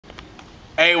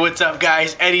Hey, what's up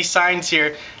guys? Eddie Signs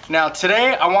here. Now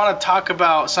today I want to talk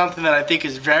about something that I think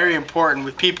is very important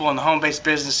with people in the home-based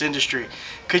business industry.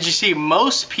 Because you see,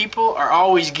 most people are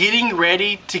always getting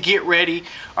ready to get ready,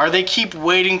 or they keep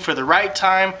waiting for the right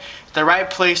time, the right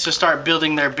place to start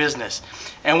building their business.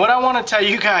 And what I want to tell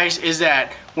you guys is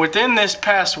that within this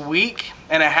past week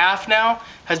and a half now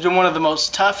has been one of the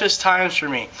most toughest times for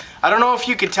me. I don't know if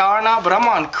you can tell or not, but I'm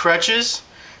on crutches.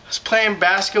 I was playing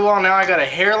basketball, now I got a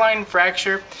hairline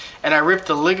fracture and I ripped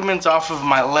the ligaments off of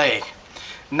my leg.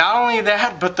 Not only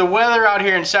that, but the weather out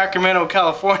here in Sacramento,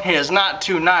 California is not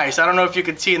too nice. I don't know if you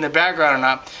can see in the background or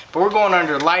not, but we're going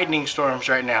under lightning storms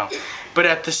right now. But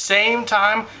at the same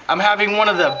time, I'm having one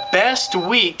of the best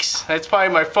weeks. That's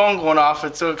probably my phone going off,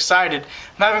 it's so excited.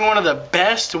 I'm having one of the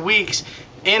best weeks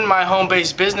in my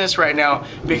home-based business right now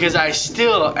because I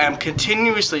still am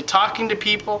continuously talking to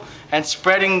people and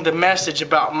spreading the message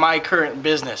about my current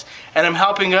business, and I'm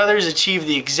helping others achieve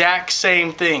the exact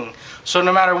same thing. So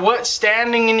no matter what's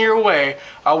standing in your way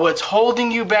or what's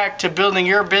holding you back to building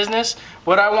your business,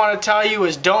 what I want to tell you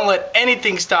is don't let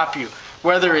anything stop you.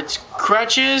 Whether it's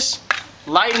crutches,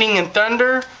 lightning and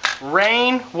thunder,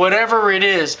 rain, whatever it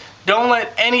is, don't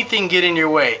let anything get in your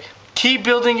way. Keep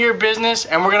building your business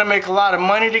and we're going to make a lot of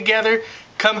money together.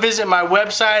 Come visit my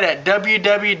website at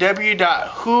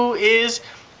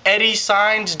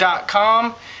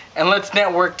www.whoiseddysigns.com and let's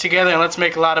network together and let's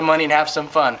make a lot of money and have some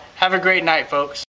fun. Have a great night, folks.